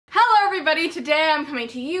everybody, today I'm coming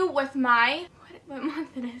to you with my, what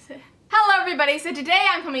month is it? Hello everybody, so today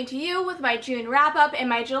I'm coming to you with my June wrap-up and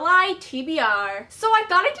my July TBR. So I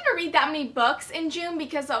thought I didn't read that many books in June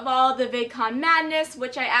because of all the VidCon madness,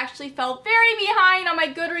 which I actually fell very behind on my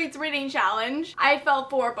Goodreads reading challenge. I fell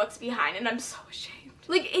 4 books behind and I'm so ashamed.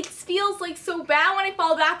 Like, it feels like so bad when I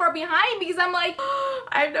fall that far behind because I'm like, oh,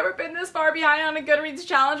 I've never been this far behind on a Goodreads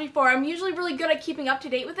challenge before. I'm usually really good at keeping up to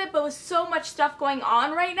date with it, but with so much stuff going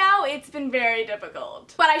on right now, it's been very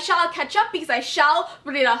difficult. But I shall catch up because I shall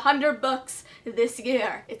read 100 books this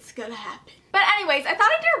year. It's gonna happen. But anyways, I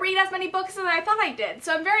thought I didn't read as many books as I thought I did,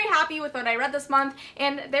 so I'm very happy with what I read this month,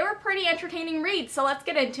 and they were pretty entertaining reads, so let's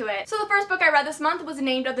get into it. So the first book I read this month was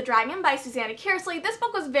Named of the Dragon by Susanna Kearsley. This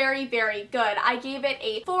book was very, very good. I gave it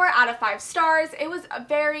a 4 out of 5 stars. It was a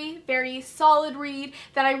very, very solid read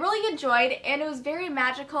that I really enjoyed, and it was very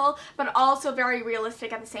magical, but also very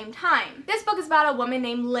realistic at the same time. This book is about a woman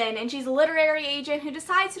named Lynn, and she's a literary agent who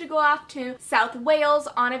decides to go off to South Wales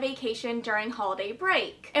on a vacation during holiday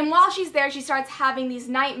break. And while she's there, she starts having these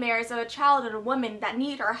nightmares of a child and a woman that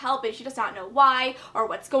need her help and she does not know why or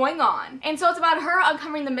what's going on. And so it's about her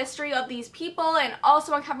uncovering the mystery of these people and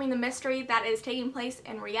also uncovering the mystery that is taking place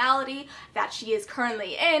in reality that she is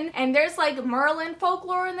currently in. And there's like Merlin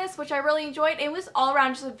folklore in this, which I really enjoyed. It was all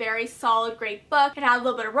around just a very solid, great book. It had a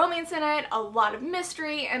little bit of romance in it, a lot of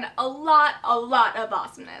mystery, and a lot of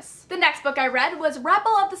awesomeness. The next book I read was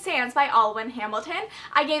Rebel of the Sands by Alwyn Hamilton.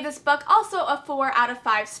 I gave this book also a 4 out of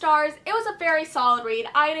 5 stars. It was a very solid read.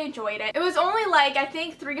 I enjoyed it. It was only like, I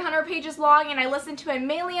think 300 pages long, and I listened to it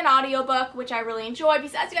mainly in audiobook, which I really enjoy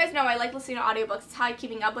because as you guys know, I like listening to audiobooks. It's how I'm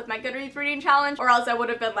keeping up with my Goodreads reading challenge, or else I would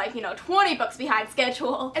have been like, 20 books behind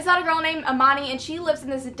schedule. It's about a girl named Amani, and she lives in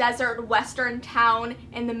this desert western town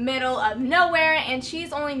in the middle of nowhere, and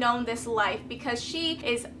she's only known this life because she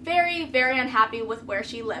is very, very unhappy with where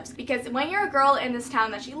she lives. Because when you're a girl in this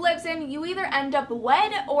town that she lives in, you either end up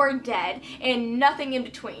wed or dead, and nothing in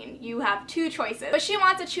between. You have 2 choices. But she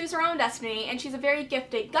wants to choose her own destiny, and she's a very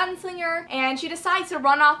gifted gunslinger, and she decides to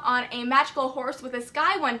run off on a magical horse with this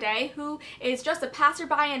guy one day who is just a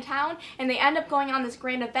passerby in town, and they end up going on this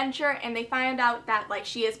grand adventure, and they find out that like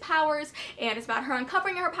she has powers, and it's about her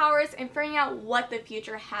uncovering her powers and figuring out what the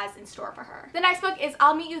future has in store for her. The next book is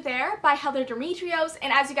I'll Meet You There by Heather Demetrios,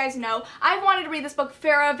 and as you guys know, I've wanted to read this book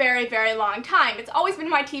for a very, very long time. It's always been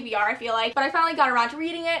my TBR, I feel like, but I finally got around to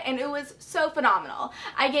reading it, and it was so phenomenal.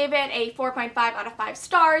 I gave it a 4.5 out of 5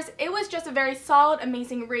 stars. It was just a very solid,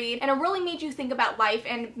 amazing read, and it really made you think about life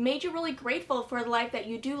and made you really grateful for the life that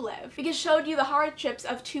you do live, because it showed you the hardships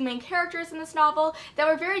of 2 main characters in this novel that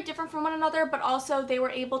were very different from one another, but also they were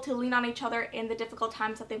able to lean on each other in the difficult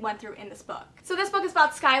times that they went through in this book. So this book is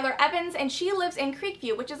about Skylar Evans, and she lives in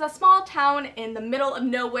Creekview, which is a small town in the middle of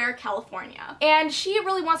nowhere, California. And she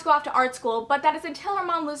really wants to go off to art school, but that is until her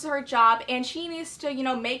mom loses her job and she needs to,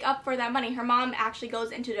 make up for that money. Her mom actually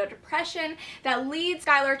goes into a depression that leads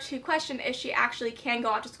Skylar to question if she actually can go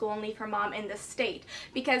off to school and leave her mom in this state,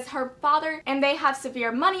 because her father and they have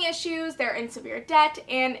severe money issues, they're in severe debt,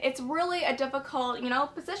 and it's really a difficult,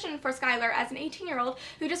 position for Skylar as an 18-year-old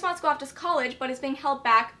who just wants to go off to college but is being held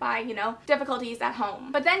back by, difficulties at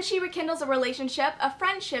home. But then she rekindles a relationship, a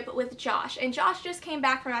friendship with Josh, and Josh just came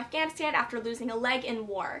back from Afghanistan after losing a leg in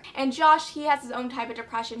war. And Josh, he has his own type of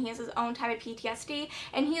depression, he has his own type of PTSD,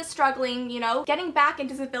 and he is struggling, getting back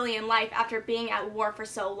into civilian life after being at war for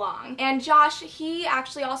so long. And Josh, he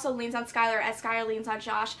actually also leans on Skylar as Skylar leans on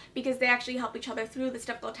Josh because they actually help each other through this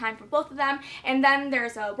difficult time for both of them. And then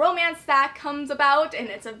there's a romance that comes about, and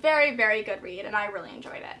it's a very, very good read, and I really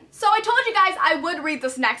enjoyed it. So I told you guys I would read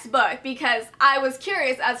this next book because I was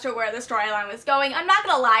curious as to where the storyline was going. I'm not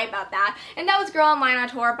gonna lie about that. And that was Girl Online on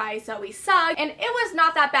Tour by Zoe Sugg, and it was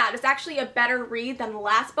not that bad. It's actually a better read than the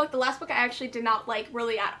last book. The last book I actually did not like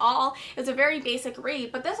really at all. It was a very basic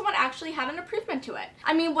read, but this one actually had an improvement to it.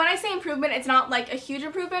 I mean, when I say improvement, it's not like a huge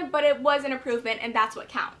improvement, but it was an improvement, and that's what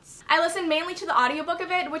counts. I listened mainly to the audiobook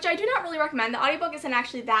of it, which I do not really recommend. The audiobook isn't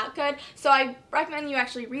actually that good, so I recommend you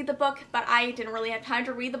actually read the book, but I didn't really have time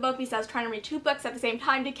to read the book because I was trying to read 2 books at the same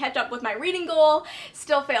time to catch up with my reading goal.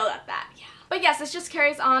 Still failed at that, yeah. But yes, this just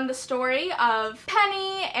carries on the story of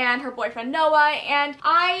Penny and her boyfriend Noah, and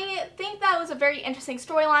I think that was a very interesting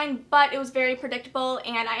storyline, but it was very predictable,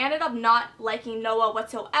 and I ended up not liking Noah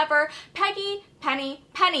whatsoever. Penny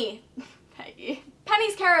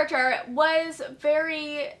Penny's character was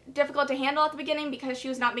very difficult to handle at the beginning because she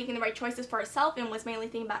was not making the right choices for herself and was mainly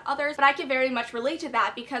thinking about others, but I could very much relate to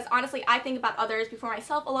that because honestly I think about others before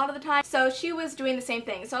myself a lot of the time, so she was doing the same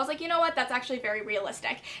thing. So I was like, you know what, that's actually very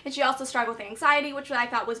realistic. And she also struggled with anxiety, which I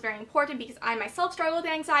thought was very important because I myself struggle with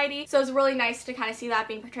anxiety, so it was really nice to kind of see that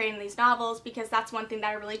being portrayed in these novels because that's one thing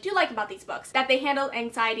that I really do like about these books, that they handle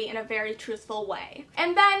anxiety in a very truthful way.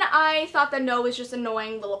 And then I thought that Noah was just an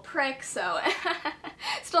annoying little prick, so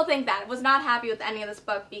still think that. I was not happy with any of this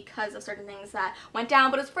book because of certain things that went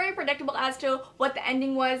down, but it's very predictable as to what the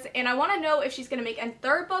ending was, and I want to know if she's going to make a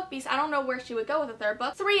third book because I don't know where she would go with a third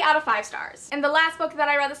book. 3 out of 5 stars. And the last book that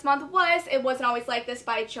I read this month was It Wasn't Always Like This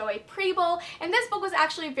by Joy Preble, and this book was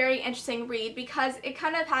actually a very interesting read because it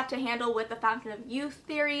kind of had to handle with the fountain of youth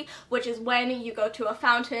theory, which is when you go to a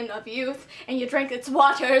fountain of youth and you drink its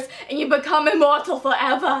waters and you become immortal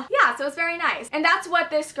forever. Yeah, so it's very nice. And that's what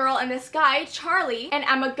this girl and this guy, Charlie and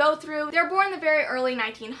Emma, go through. They're born in the very early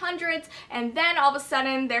 1900s, and then all of a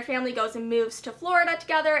sudden their family goes and moves to Florida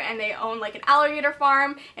together, and they own like an alligator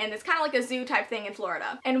farm, and it's kind of like a zoo type thing in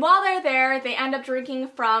Florida. And while they're there, they end up drinking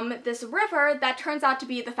from this river that turns out to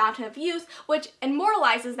be the fountain of youth, which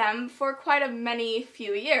immortalizes them for quite a many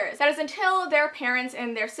few years. That is until their parents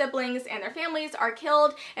and their siblings and their families are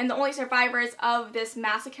killed, and the only survivors of this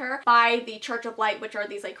massacre by the Church of Light, which are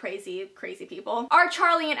these like crazy people, are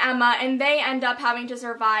Charlie and Emma, and they end up having to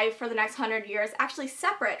survive for the next 100 years actually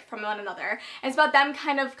separate from one another. And it's about them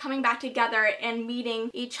kind of coming back together and meeting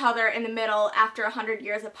each other in the middle after 100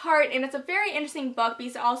 years apart, and it's a very interesting book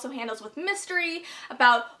because it also handles with mystery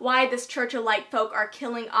about why this Church of Light folk are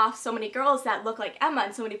killing off so many girls that look like Emma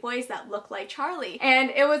and so many boys that look like Charlie. And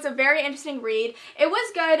it was a very interesting read. It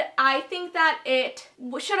was good. I think that it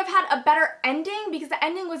should have had a better ending because the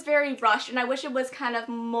ending was very rushed, and I wish it was kind of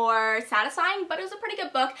more satisfying, but it was a pretty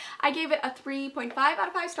good book. I gave it a 3.5 out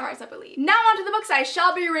of 5 stars, I believe. Now on to the books I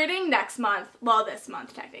shall be reading next month. Well, this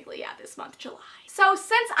month technically, yeah, this month, July. So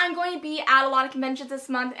since I'm going to be at a lot of conventions this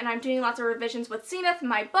month and I'm doing lots of revisions with Zenith,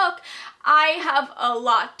 my book, I have a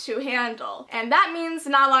lot to handle. And that means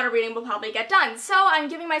not a lot of reading will probably get done. So I'm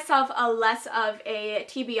giving myself a less of a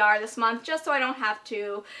TBR this month just so I don't have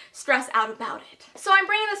to stress out about it. So I'm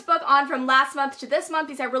bringing this book on from last month to this month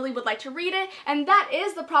because I really would like to read it, and that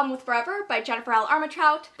is The Problem with Forever by Jennifer L.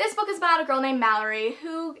 Armentrout. This book is about a girl named Mallory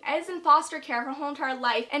who is in foster care her whole entire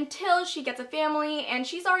life until she gets a family, and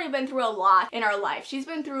she's already been through a lot in her life. She's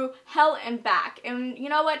been through hell and back, and you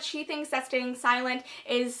know what? She thinks that staying silent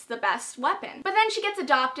is the best weapon. But then she gets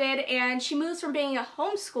adopted and she moves from being a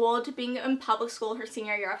homeschool to being in public school her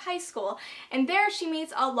senior year of high school, and there she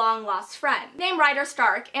meets a long lost friend named Ryder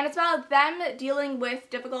Stark, and it's about them dealing with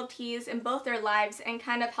difficulties in both their lives and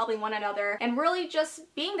kind of helping one another and really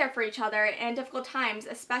just being there for each other in difficult times,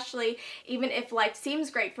 especially even if life seems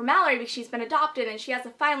great for Mallory because she's been adopted and she has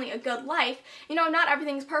finally a good life. You know, not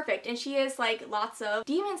everything's perfect, and she is like lots of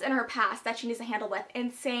demons in her past that she needs to handle with,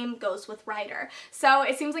 and same goes with Ryder. So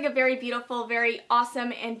it seems like a very beautiful, very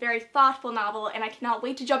awesome, and very thoughtful novel, and I cannot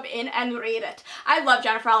wait to jump in and read it. I love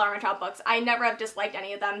Jennifer L. Armentrout books. I never have disliked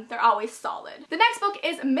any of them. They're always solid. The next book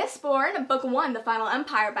is MISTBORN, Book 1, The Final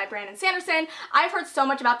Empire by Brandon Sanderson. I've heard so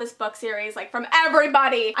much about this book series, like from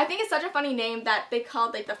everybody. I think it's such a funny name that they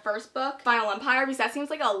called like the first book Final Empire because that seems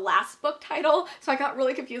like a last book title, so I got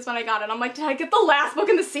really confused when I got it. I'm like, did I get the last book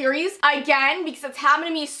in the series again? Because it's happened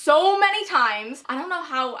to me so many times. I don't know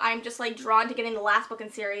how I'm just like drawn to getting the last book in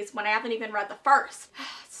series when I haven't even read the first.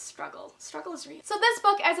 Struggle is real. So this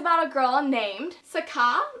book is about a girl named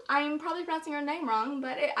Saga. I'm probably pronouncing her name wrong,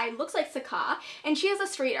 but it looks like Saga, and she is a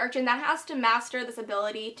street urchin that has to master this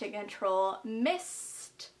ability to control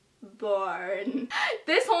MISTBORN.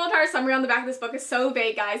 This whole entire summary on the back of this book is so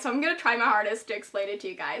vague, guys, so I'm gonna try my hardest to explain it to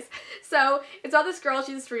you guys. So it's about this girl.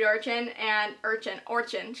 She's a street urchin, and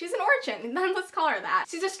she's an urchin, then let's call her that.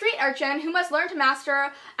 She's a street urchin who must learn to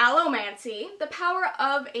master allomancy, the power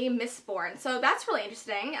of a MISTBORN. So that's really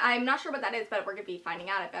interesting. I'm not sure what that is, but we're gonna be finding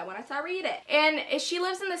out, I bet, when I start reading it. And she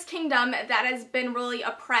lives in this kingdom that has been really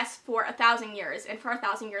oppressed for 1,000 years, and for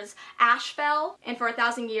 1,000 years Ash fell, and for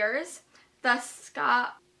 1,000 years the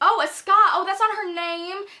Ska. Oh, a Ska. Oh, that's not her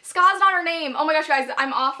name. Ska's not her name. Oh my gosh, guys,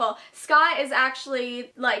 I'm awful. Ska is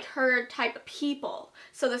actually like her type of people.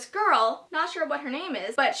 So this girl, not sure what her name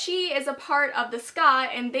is, but she is a part of the Ska,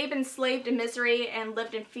 and they've been enslaved in misery and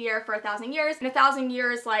lived in fear for 1,000 years. In 1,000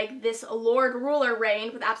 years, like, this Lord Ruler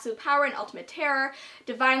reigned with absolute power and ultimate terror.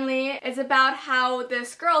 Divinely, it's about how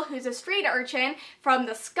this girl who's a street urchin from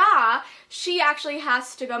the Ska, she actually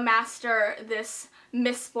has to go master this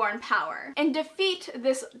MISTBORN power and defeat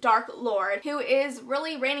this Dark Lord who is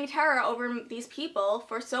really reigning terror over these people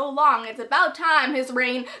for so long. It's about time his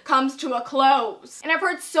reign comes to a close. And I've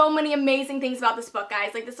heard so many amazing things about this book,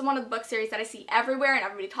 guys. Like, this is one of the book series that I see everywhere and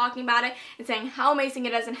everybody talking about it and saying how amazing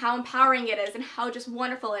it is and how empowering it is and how just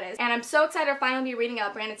wonderful it is. And I'm so excited to finally be reading a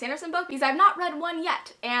Brandon Sanderson book because I've not read one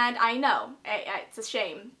yet. And I know, it's a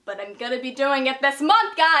shame, but I'm gonna be doing it this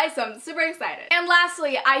month, guys, so I'm super excited. And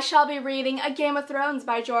lastly, I shall be reading A Game of Thrones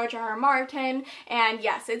by George R.R. Martin, and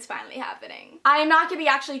yes, it's finally happening. I am not gonna be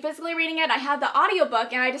actually physically reading it. I have the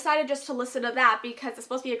audiobook, and I decided just to listen to that because it's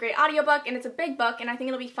supposed to be a great audiobook, and it's a big book, and I think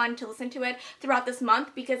it'll be fun to listen to it throughout this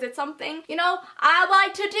month because it's something, you know, I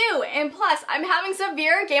like to do. And plus, I'm having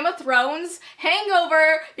severe Game of Thrones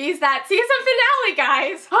hangover because that season finale,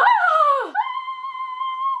 guys. Wow.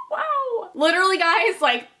 Literally, guys,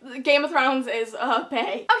 like, Game of Thrones is a bae.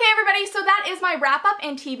 Okay, everybody, so that is my wrap-up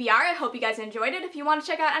and TBR. I hope you guys enjoyed it. If you want to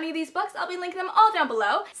check out any of these books, I'll be linking them all down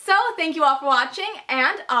below. So, thank you all for watching,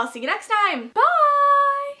 and I'll see you next time.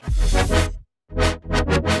 Bye!